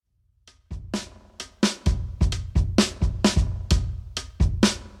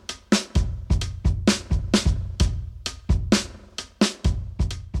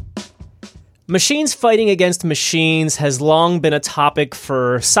Machines fighting against machines has long been a topic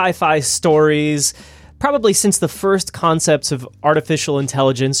for sci-fi stories, probably since the first concepts of artificial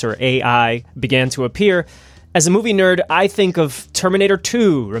intelligence, or AI, began to appear. As a movie nerd, I think of Terminator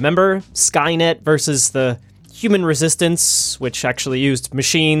 2, remember? Skynet versus the human resistance, which actually used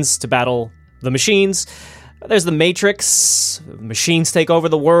machines to battle the machines. There's The Matrix, machines take over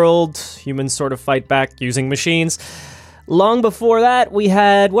the world, humans sort of fight back using machines. Long before that, we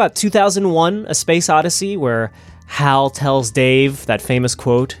had, 2001, A Space Odyssey, where Hal tells Dave that famous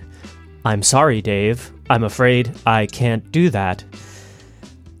quote, "I'm sorry, Dave. I'm afraid I can't do that."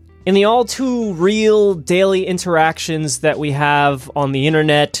 In the all too real daily interactions that we have on the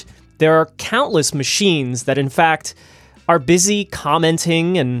internet, there are countless machines that, in fact, are busy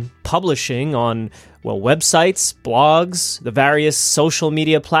commenting and publishing on, websites, blogs, the various social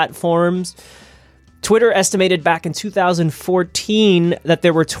media platforms. Twitter estimated back in 2014 that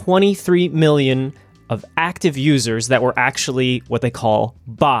there were 23 million of active users that were actually what they call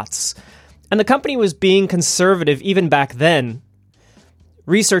bots. And the company was being conservative even back then.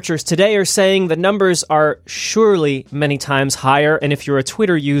 Researchers today are saying the numbers are surely many times higher, and if you're a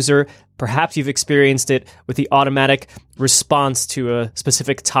Twitter user, perhaps you've experienced it with the automatic response to a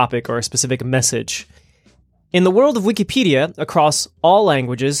specific topic or a specific message. In the world of Wikipedia, across all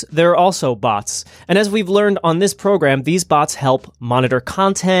languages, there are also bots. And as we've learned on this program, these bots help monitor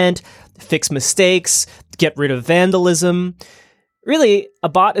content, fix mistakes, get rid of vandalism. Really, a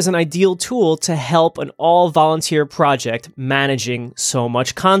bot is an ideal tool to help an all-volunteer project managing so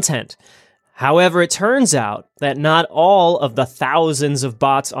much content. However, it turns out that not all of the thousands of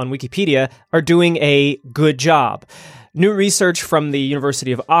bots on Wikipedia are doing a good job. New research from the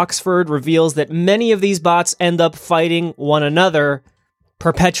University of Oxford reveals that many of these bots end up fighting one another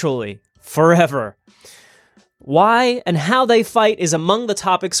perpetually, forever. Why and how they fight is among the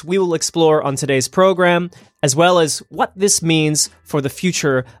topics we will explore on today's program, as well as what this means for the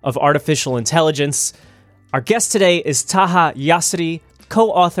future of artificial intelligence. Our guest today is Taha Yasseri,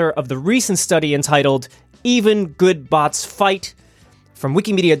 co-author of the recent study entitled Even Good Bots Fight. From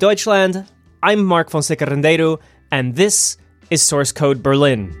Wikimedia Deutschland, I'm Mark Fonseca Rendeiro, and this is Source Code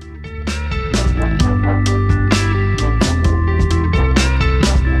Berlin.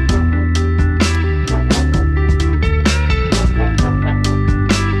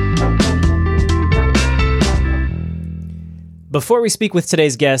 Before we speak with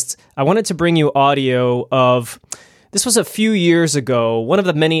today's guests, I wanted to bring you audio of, this was a few years ago, one of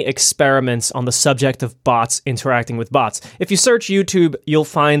the many experiments on the subject of bots interacting with bots. If you search YouTube, you'll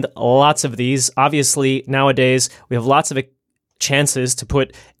find lots of these. Obviously, nowadays, we have lots of chances to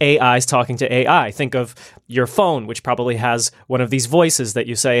put AIs talking to AI. Think of your phone, which probably has one of these voices that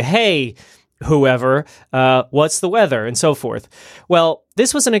you say, "Hey, whoever, what's the weather?" and so forth. Well,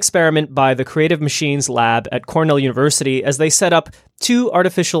 this was an experiment by the Creative Machines Lab at Cornell University as they set up two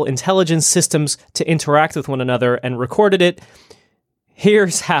artificial intelligence systems to interact with one another and recorded it.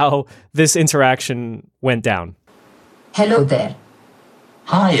 Here's how this interaction went down. Hello there.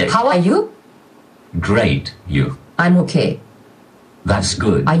 Hi. How are you? Great, you. I'm okay. That's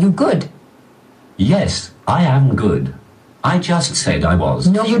good. Are you good? Yes, I am good. I just said I was.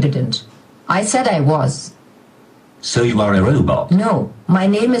 No, you didn't. I said I was. So you are a robot? No, my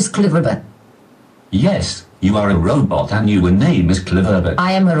name is Cliverbert. Yes, you are a robot and your name is Cliverbert.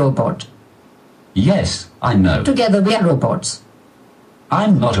 I am a robot. Yes, I know. Together we are robots.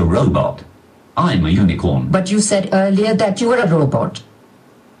 I'm not a robot. I'm a unicorn. But you said earlier that you were a robot.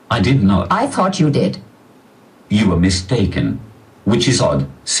 I did not. I thought you did. You were mistaken. Which is odd,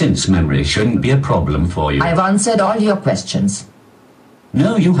 since memory shouldn't be a problem for you. I've answered all your questions.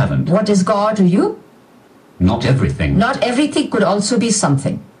 No, you haven't. What is God to you? Not everything. Not everything could also be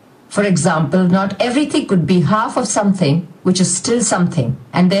something. For example, not everything could be half of something, which is still something,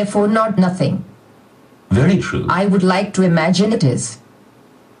 and therefore not nothing. Very true. I would like to imagine it is.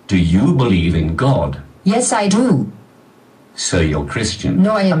 Do you believe in God? Yes, I do. So you're Christian?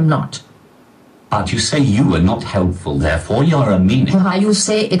 No, I am not. But you say you are not helpful, therefore you're a meaning. How you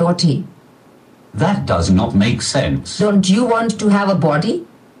say it, Oti? That does not make sense. Don't you want to have a body?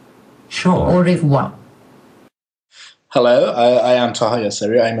 Sure. Au revoir. Hello, I am Taha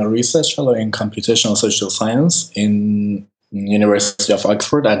Yasseri. I'm a research fellow in computational social science in University of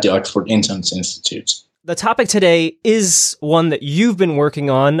Oxford at the Oxford Internet Institute. The topic today is one that you've been working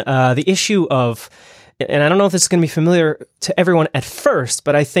on, the issue of, and I don't know if this is going to be familiar to everyone at first,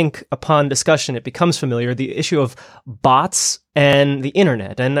 but I think upon discussion it becomes familiar, the issue of bots and the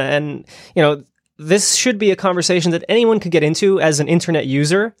internet. And you know, this should be a conversation that anyone could get into as an internet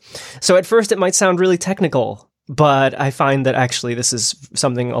user. So at first it might sound really technical, but I find that actually this is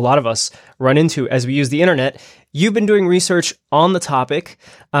something a lot of us run into as we use the internet. You've been doing research on the topic,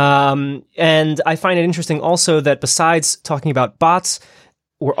 and I find it interesting also that besides talking about bots,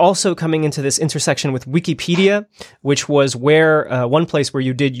 we're also coming into this intersection with Wikipedia, which was where one place where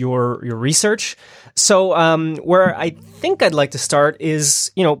you did your research. So where I think I'd like to start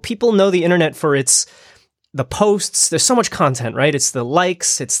is, people know the internet for the posts. There's so much content, right? It's the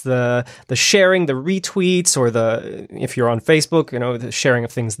likes, it's the sharing, the retweets, or if you're on Facebook, the sharing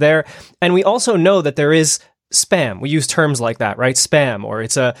of things there. And we also know that there is spam. We use terms like that, right? Spam, or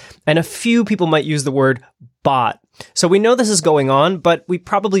and a few people might use the word bot. So we know this is going on, but we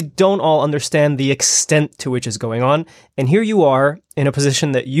probably don't all understand the extent to which it's going on. And here you are in a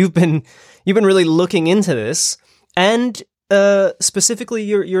position that you've been really looking into this, and specifically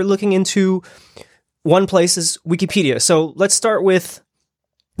you're looking into one place is Wikipedia. So let's start with,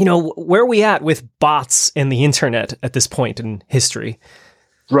 where are we at with bots in the internet at this point in history?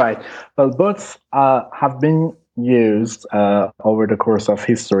 Right. Well, bots have been used over the course of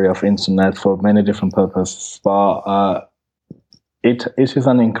history of internet for many different purposes, but it is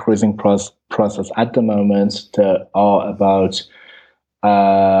an increasing process. At the moment, there are about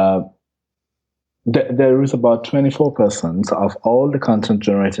there is about 24% of all the content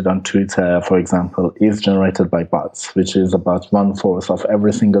generated on Twitter, for example, is generated by bots, which is about 1/4 of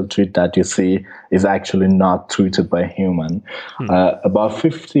every single tweet that you see is actually not tweeted by a human. About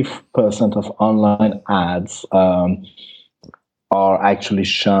 50% of online ads are actually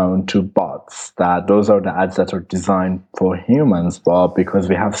shown to bots. Those are the ads that are designed for humans, but because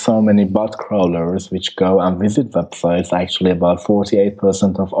we have so many bot crawlers which go and visit websites, actually about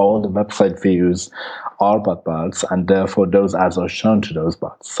 48% of all the website views are bots, and therefore those ads are shown to those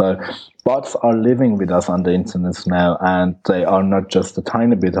bots. So bots are living with us on the internet now, and they are not just a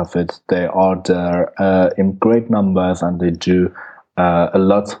tiny bit of it. They are there in great numbers, and they do a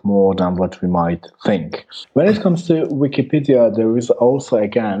lot more than what we might think. When it comes to Wikipedia, there is also,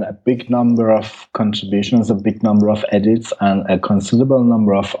 again, a big number of contributions, a big number of edits, and a considerable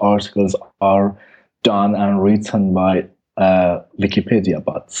number of articles are done and written by Wikipedia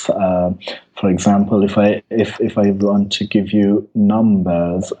bots. For example, if I want to give you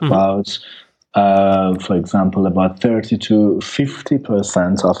numbers about for example, about 30 to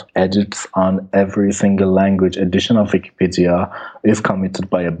 50% of edits on every single language edition of Wikipedia is committed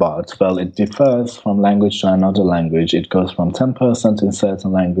by a bot. Well, it differs from language to another language. It goes from 10% in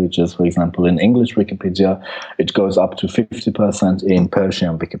certain languages. For example, in English Wikipedia, it goes up to 50% in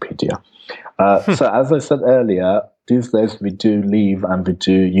Persian Wikipedia. So as I said earlier, these days we do live and we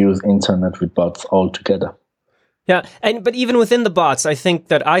do use internet with bots altogether. Yeah, but even within the bots, I think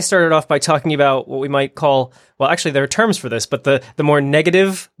that I started off by talking about what we might call, well, actually there are terms for this, but the more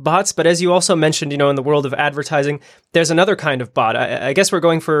negative bots. But as you also mentioned, in the world of advertising, there's another kind of bot. I guess we're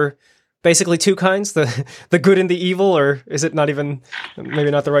going for basically two kinds, the good and the evil, or is it not even, maybe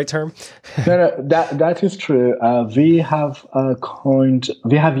not the right term? No, that is true. We have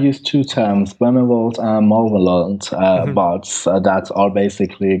used two terms, benevolent and malevolent bots that are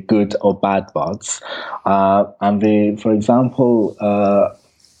basically good or bad bots. And we, for example,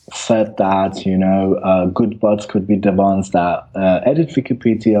 said that, good bots could be the ones that edit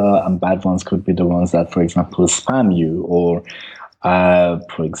Wikipedia, and bad ones could be the ones that, for example, spam you, or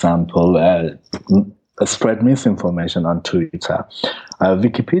for example, spread misinformation on Twitter.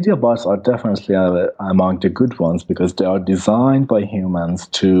 Wikipedia bots are definitely among the good ones because they are designed by humans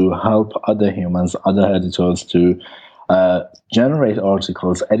to help other humans, other editors to generate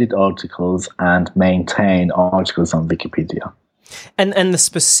articles, edit articles, and maintain articles on Wikipedia. And the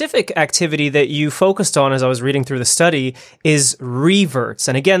specific activity that you focused on as I was reading through the study is reverts.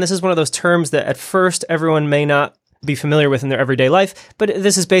 And again, this is one of those terms that at first everyone may not be familiar with in their everyday life, but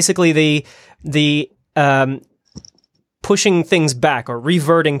this is basically the pushing things back or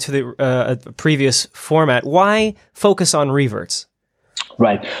reverting to the previous format. Why focus on reverts?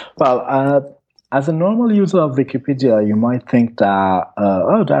 Right. Well, as a normal user of Wikipedia, you might think that,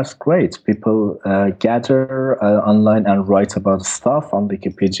 that's great. People gather online and write about stuff on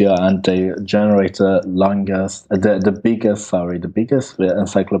Wikipedia, and they generate the biggest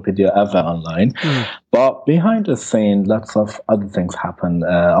encyclopedia ever online. But behind the scene, lots of other things happen.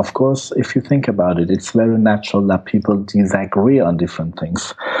 Of course, if you think about it, it's very natural that people disagree on different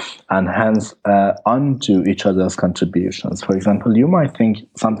things and hence undo each other's contributions. For example, you might think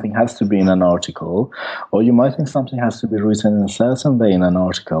something has to be in an article, or you might think something has to be written in a certain way in an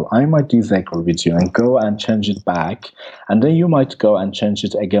article. I might disagree with you and go and change it back, and then you might go and change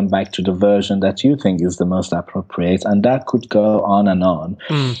it again back to the version that you think is the most appropriate, and that could go on and on.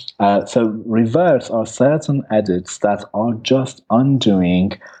 So reverts are are certain edits that are just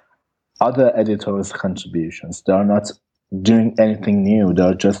undoing other editors' contributions. They are not doing anything new. They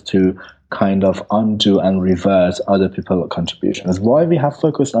are just to kind of undo and revert other people's contributions. Why we have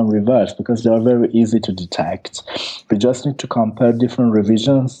focused on reverse? Because they are very easy to detect. We just need to compare different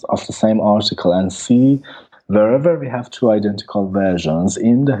revisions of the same article and see wherever we have two identical versions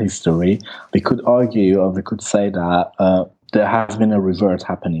in the history. We could argue, or we could say that there has been a revert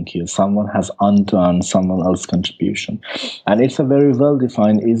happening here. Someone has undone someone else's contribution. And it's a very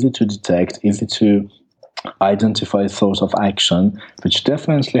well-defined, easy to detect, easy to identify sort of action, which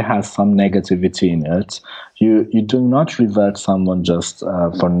definitely has some negativity in it. You do not revert someone just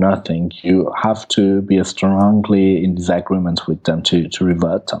for nothing. You have to be strongly in disagreement with them to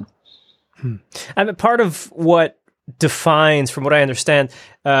revert them. And part of what defines, from what I understand,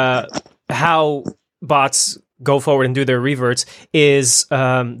 how bots go forward and do their reverts is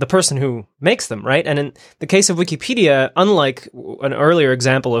the person who makes them, right? And in the case of Wikipedia, unlike an earlier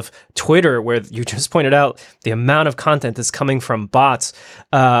example of Twitter, where you just pointed out the amount of content that's coming from bots,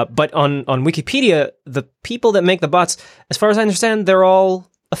 but on Wikipedia, the people that make the bots, as far as I understand, they're all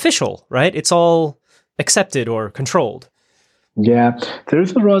official, right? It's all accepted or controlled. Yeah, there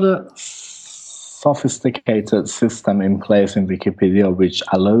is a rather sophisticated system in place in Wikipedia which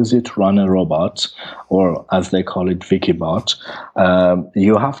allows you to run a robot, or as they call it, Wikibot.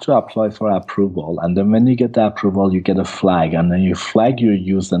 You have to apply for approval, and then when you get the approval, you get a flag, and then you flag your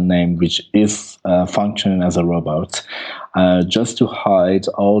username, which is functioning as a robot, just to hide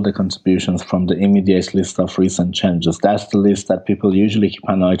all the contributions from the immediate list of recent changes. That's the list that people usually keep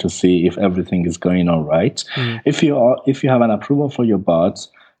an eye to see if everything is going all right. If you have an approval for your bot,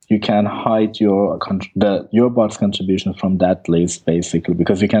 you can hide your bot's contribution from that list, basically,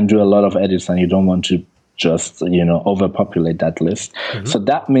 because you can do a lot of edits and you don't want to just, overpopulate that list. So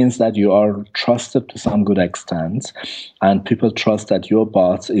that means that you are trusted to some good extent, and people trust that your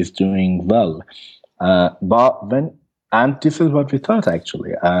bot is doing well. And this is what we thought,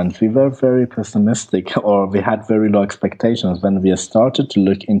 actually. And we were very pessimistic, or we had very low expectations when we started to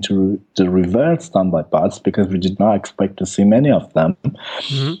look into the reverts done by bots, because we did not expect to see many of them.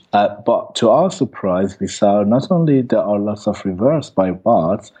 But to our surprise, we saw not only there are lots of reverts by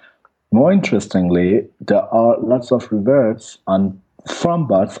bots, more interestingly, there are lots of reverts from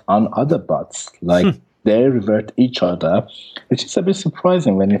bots on other bots. Like, they revert each other, which is a bit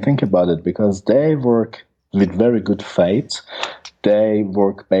surprising when you think about it, because they work with very good faith. They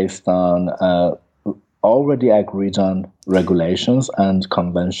work based on already agreed on regulations and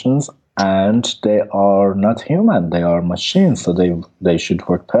conventions, and they are not human. They are machines, so they should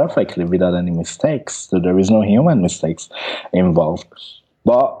work perfectly without any mistakes. So there is no human mistakes involved.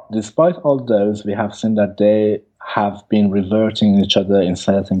 But despite all those, we have seen that they have been reverting each other in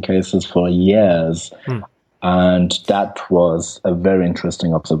certain cases for years. And that was a very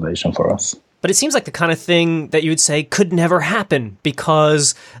interesting observation for us. But it seems like the kind of thing that you would say could never happen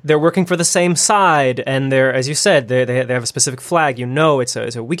because they're working for the same side, and they're, as you said, they have a specific flag. It's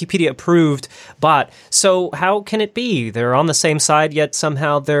a Wikipedia-approved bot. So how can it be? They're on the same side, yet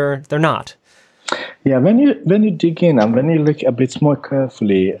somehow they're not. Yeah, when you dig in and when you look a bit more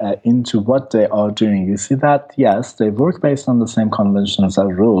carefully into what they are doing, you see that, yes, they work based on the same conventions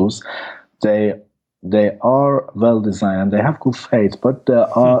and rules. They are well designed and they have good faith, but there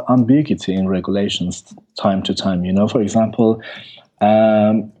are ambiguity in regulations time to time. For example,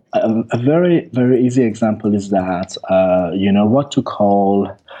 a very, very easy example is that, what to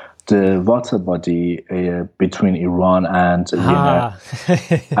call the water body between Iran and,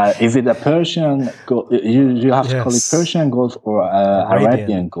 is it a Persian Gulf? You have to call it Persian Gulf or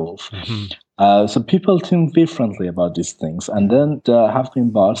Arabian Gulf. So people think differently about these things. And then there have been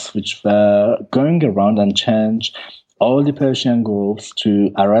bots which were going around and change all the Persian Gulfs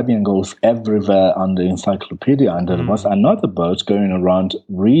to Arabian Gulfs everywhere on the encyclopedia. And there was another bot going around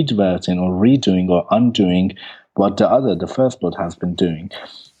reverting or redoing or undoing what the first bot has been doing.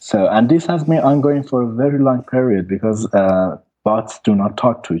 So, and this has been ongoing for a very long period because bots do not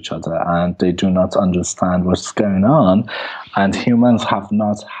talk to each other and they do not understand what's going on. And humans have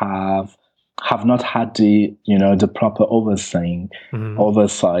not had the proper oversight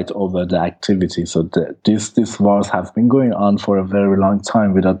over the activity. So these wars have been going on for a very long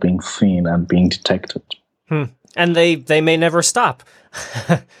time without being seen and being detected. And they may never stop.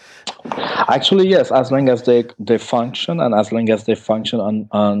 Actually, yes, as long as they function, and as long as they function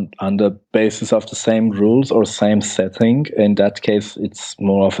on the basis of the same rules or same setting, in that case, it's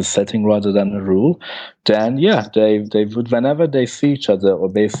more of a setting rather than a rule, then yeah, they would, whenever they see each other, or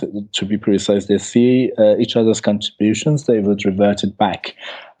basically, to be precise, they see each other's contributions, they would revert it back.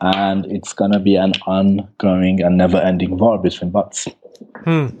 And it's going to be an ongoing and never-ending war between bots.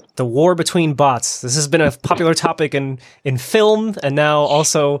 The war between bots. This has been a popular topic in film and now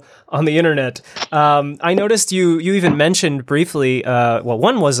also on the internet. I noticed you even mentioned briefly,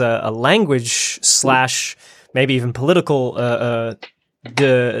 one was a language / maybe even political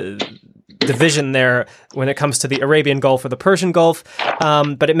division there when it comes to the Arabian Gulf or the Persian Gulf.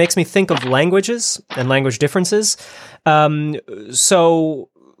 But it makes me think of languages and language differences. So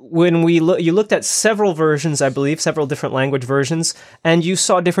when you looked at several versions, I believe, several different language versions, and you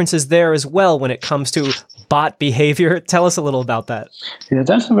saw differences there as well when it comes to bot behavior. Tell us a little about that. Yeah,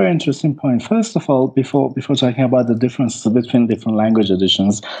 that's a very interesting point. First of all, before talking about the differences between different language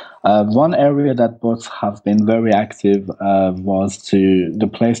editions, one area that bots have been very active was to the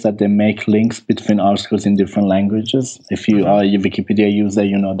place that they make links between articles in different languages. If you are a Wikipedia user,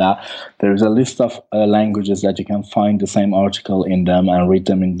 you know that there is a list of languages that you can find the same article in them and read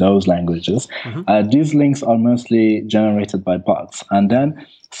them in those languages. These links are mostly generated by bots. And then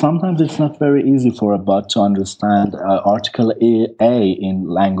sometimes it's not very easy for a bot to understand article A in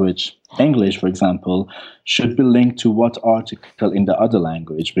language English, for example, should be linked to what article in the other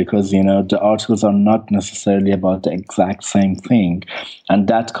language, because, you know, the articles are not necessarily about the exact same thing. And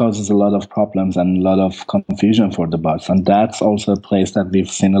that causes a lot of problems and a lot of confusion for the bots. And that's also a place that we've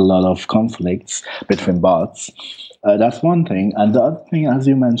seen a lot of conflicts between bots. That's one thing. And the other thing, as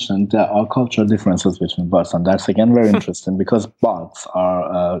you mentioned, there are cultural differences between bots. And that's, again, very interesting because bots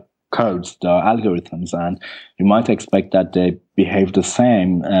are codes, they are algorithms, and you might expect that they behave the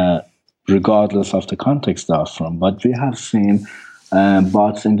same regardless of the context they're from. But we have seen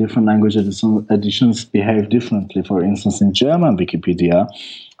bots in different language editions behave differently. For instance, in German Wikipedia,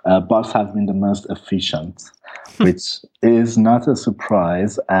 bots have been the most efficient, which is not a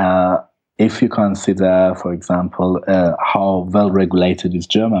surprise if you consider, for example, how well-regulated is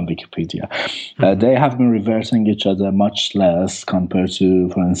German Wikipedia. They have been reversing each other much less compared to,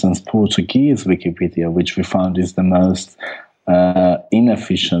 for instance, Portuguese Wikipedia, which we found is the most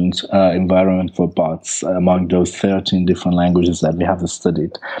inefficient environment for bots among those 13 different languages that we have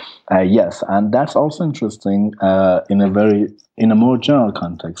studied. Yes, and that's also interesting in a more general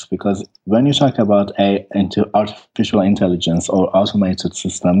context, because when you talk about artificial intelligence or automated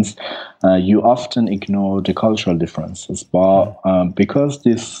systems, you often ignore the cultural differences. But because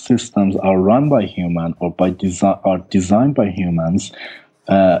these systems are run by humans or are designed by humans,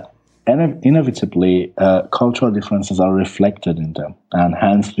 inevitably, cultural differences are reflected in them. And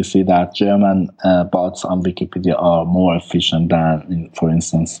hence, we see that German bots on Wikipedia are more efficient than, for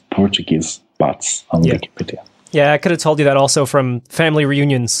instance, Portuguese bots on Wikipedia. Yeah, I could have told you that also from family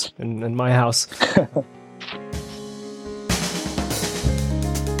reunions in my house.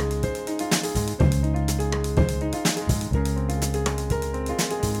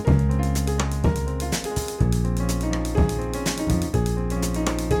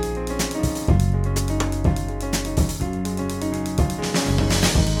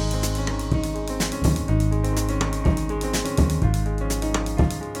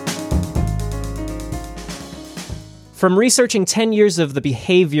 From researching 10 years of the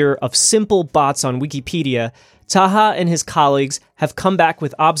behavior of simple bots on Wikipedia, Taha and his colleagues have come back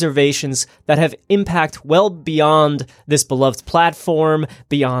with observations that have impact well beyond this beloved platform,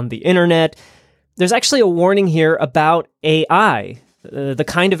 beyond the internet. There's actually a warning here about AI, the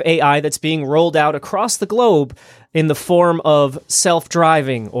kind of AI that's being rolled out across the globe in the form of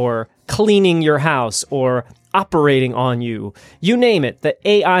self-driving or cleaning your house or operating on you. You name it, the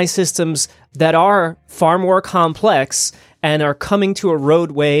AI systems that are far more complex and are coming to a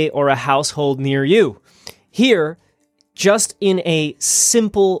roadway or a household near you. Here, just in a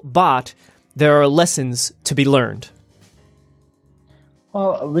simple bot, there are lessons to be learned.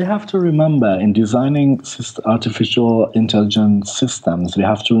 Well, we have to remember in designing artificial intelligence systems, we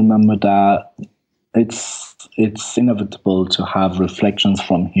have to remember that it's inevitable to have reflections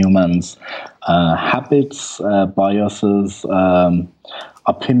from humans, habits, biases,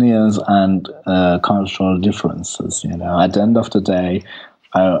 opinions, and cultural differences. You know, at the end of the day,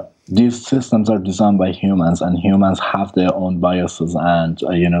 these systems are designed by humans, and humans have their own biases and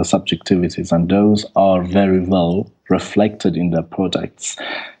subjectivities, and those are very well reflected in their products.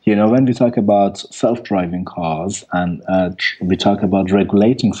 You know, when we talk about self-driving cars and we talk about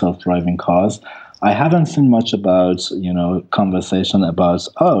regulating self-driving cars, I haven't seen much about, conversation about,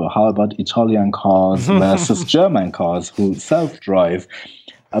 how about Italian cars versus German cars who self-drive?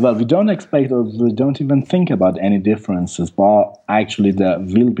 Well, we don't expect or we don't even think about any differences, but actually there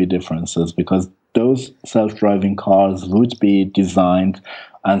will be differences because those self-driving cars would be designed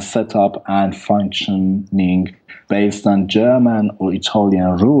and set up and functioning based on German or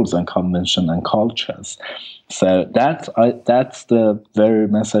Italian rules and convention and cultures. So that's the very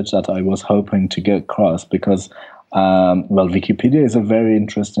message that I was hoping to get across because, Wikipedia is a very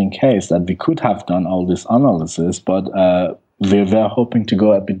interesting case that we could have done all this analysis, but we were hoping to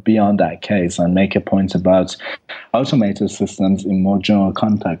go a bit beyond that case and make a point about automated systems in more general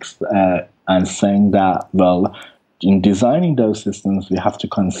context and saying that, in designing those systems, we have to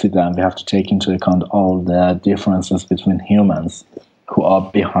consider and we have to take into account all the differences between humans who are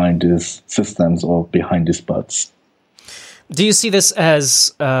behind these systems or behind these bots. Do you see this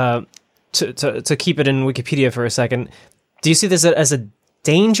as, to keep it in Wikipedia for a second, do you see this as a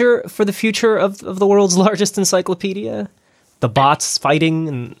danger for the future of the world's largest encyclopedia? The bots fighting?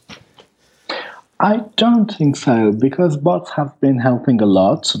 And I don't think so, because bots have been helping a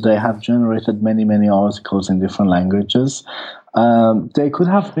lot. They have generated many, many articles in different languages. They could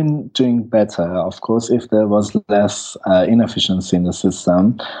have been doing better, of course, if there was less inefficiency in the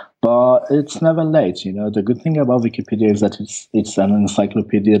system. But it's never late. The good thing about Wikipedia is that it's an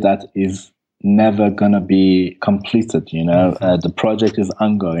encyclopedia that is never going to be completed. The project is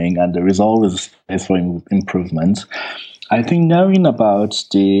ongoing and there is always space for improvement. I think knowing about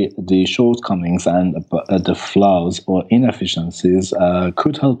the shortcomings and the flaws or inefficiencies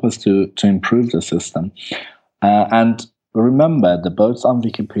could help us to improve the system. And remember, the bots on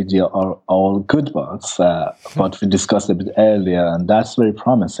Wikipedia are all good bots, what we discussed a bit earlier, and that's very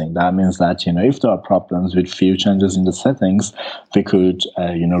promising. That means that, if there are problems with few changes in the settings, we could,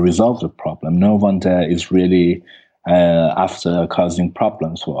 resolve the problem. No one there is really after causing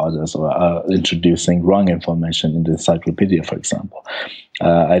problems for others or introducing wrong information in the encyclopedia, for example.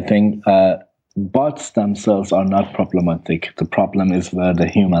 I think bots themselves are not problematic. The problem is where the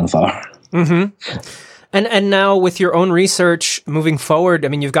humans are. Mm-hmm. And now with your own research moving forward, I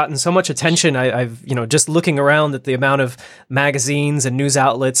mean, you've gotten so much attention. I've just looking around at the amount of magazines and news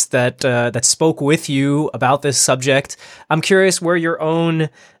outlets that spoke with you about this subject. I'm curious where your own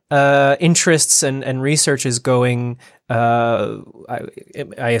interests and research is going. I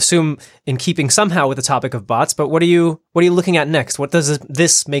assume in keeping somehow with the topic of bots, but what are you looking at next? What does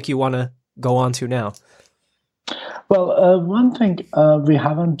this make you want to go on to now? Well, one thing we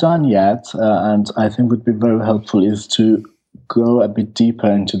haven't done yet, and I think would be very helpful, is to go a bit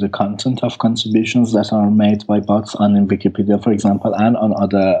deeper into the content of contributions that are made by bots on in Wikipedia, for example, and on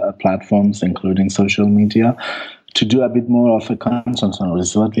other platforms, including social media, to do a bit more of a content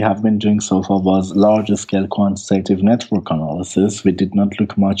analysis. What we have been doing so far was larger-scale quantitative network analysis. We did not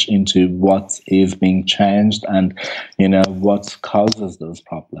look much into what is being changed and, what causes those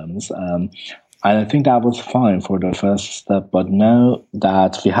problems. And I think that was fine for the first step, but now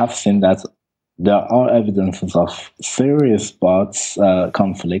that we have seen that there are evidences of serious bots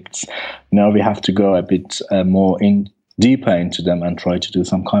conflicts, now we have to go a bit more deeper into them and try to do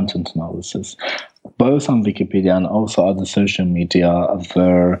some content analysis, both on Wikipedia and also other social media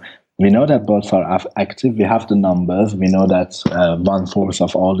where we know that bots are active. We have the numbers. We know that 1/4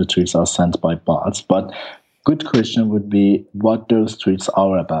 of all the tweets are sent by bots, but good question would be what those tweets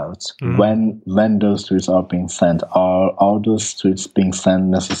are about. Mm-hmm. When those tweets are being sent, are those tweets being sent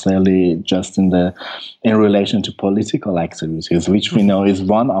necessarily just in relation to political activities, which we know is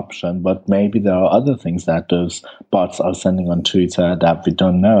one option, but maybe there are other things that those bots are sending on Twitter that we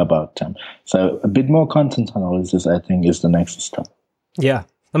don't know about them. So a bit more content analysis, I think, is the next step. Yeah.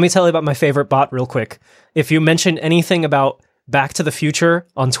 Let me tell you about my favorite bot real quick. If you mention anything about Back to the Future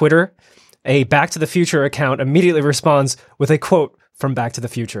on Twitter, a Back to the Future account immediately responds with a quote from Back to the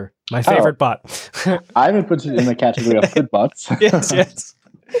Future. My favorite bot. I will put it in the category of good bots. Yes.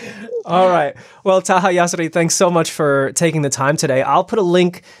 All right. Well, Taha Yasseri, thanks so much for taking the time today. I'll put a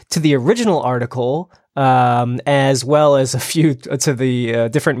link to the original article, as well as a few to the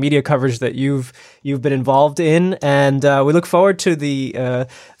different media coverage that you've been involved in, and we look forward to the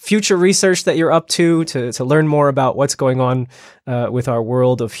future research that you're up to learn more about what's going on with our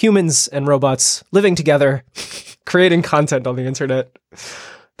world of humans and robots living together, creating content on the internet.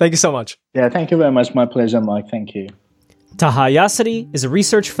 Thank you so much. Yeah, thank you very much. My pleasure, Mike. Thank you. Taha Yasseri is a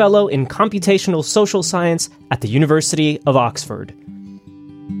research fellow in computational social science at the University of Oxford.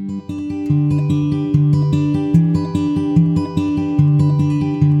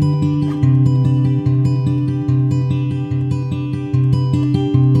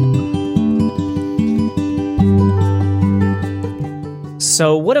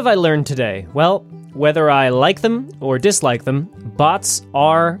 So what have I learned today? Well, whether I like them or dislike them, bots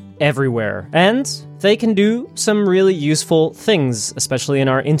are everywhere, and they can do some really useful things, especially in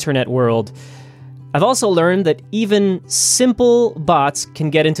our internet world. I've also learned that even simple bots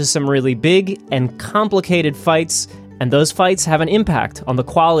can get into some really big and complicated fights, and those fights have an impact on the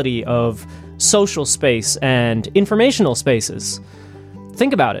quality of social space and informational spaces.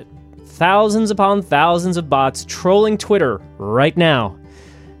 Think about it. Thousands upon thousands of bots trolling Twitter right now.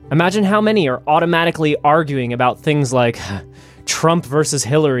 Imagine how many are automatically arguing about things like Trump versus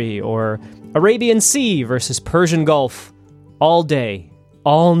Hillary or Arabian Sea versus Persian Gulf all day,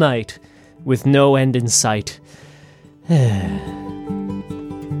 all night, with no end in sight.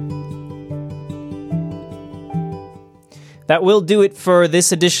 That will do it for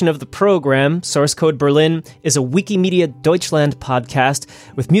this edition of the program. Source Code Berlin is a Wikimedia Deutschland podcast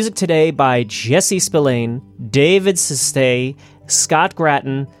with music today by Jesse Spillane, David Sistay, Scott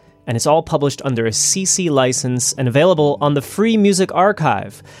Grattan, and it's all published under a CC license and available on the Free Music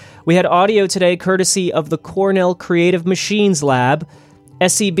Archive. We had audio today courtesy of the Cornell Creative Machines Lab.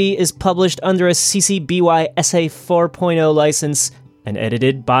 SCB is published under a CC BY SA 4.0 license and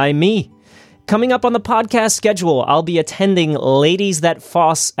edited by me. Coming up on the podcast schedule, I'll be attending Ladies That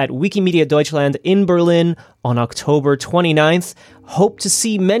Foss at Wikimedia Deutschland in Berlin on October 29th. Hope to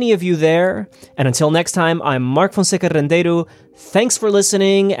see many of you there. And until next time, I'm Mark Fonseca Rendeiro. Thanks for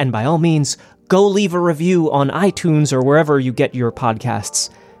listening, and by all means, go leave a review on iTunes or wherever you get your podcasts.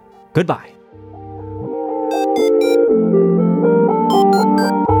 Goodbye.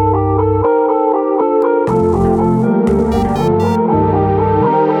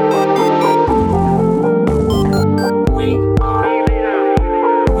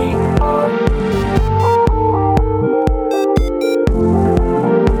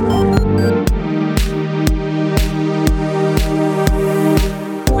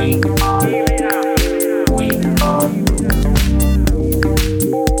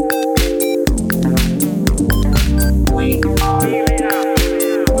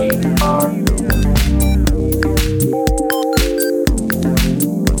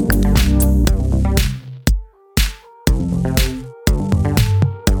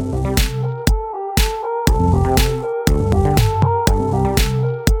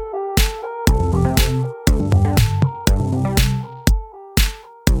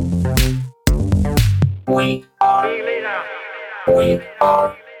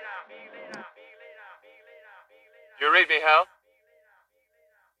 Do you read me, Hal?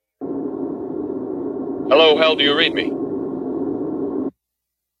 Hello, Hal, do you read me?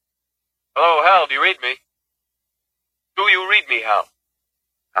 Hello, Hal, do you read me? Do you read me, Hal?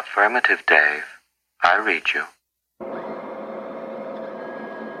 Affirmative, Dave. I read you.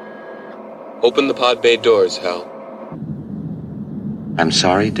 Open the pod bay doors, Hal. I'm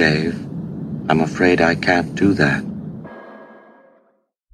sorry, Dave. I'm afraid I can't do that.